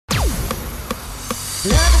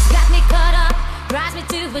Love has got me caught up, drives me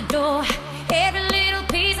to the door. Every little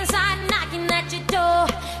piece inside knocking at your door.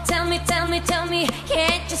 Tell me, tell me, tell me,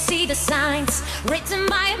 can't you see the signs? Written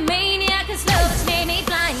by a maniac, cause love has made me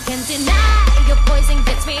blind. Can't deny your poison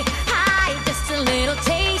gets me high, just a little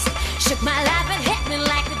taste. Shook my life and hit me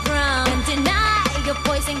like a drum. Can't deny your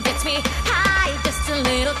poison gets me high, just a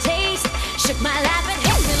little taste. Shook my life and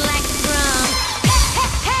hit me like a drum.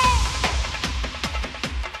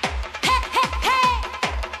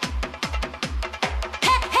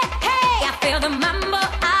 Feel the mambo,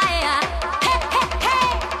 I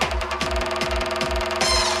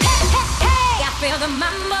feel the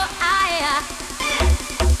mambo,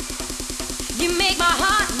 you make my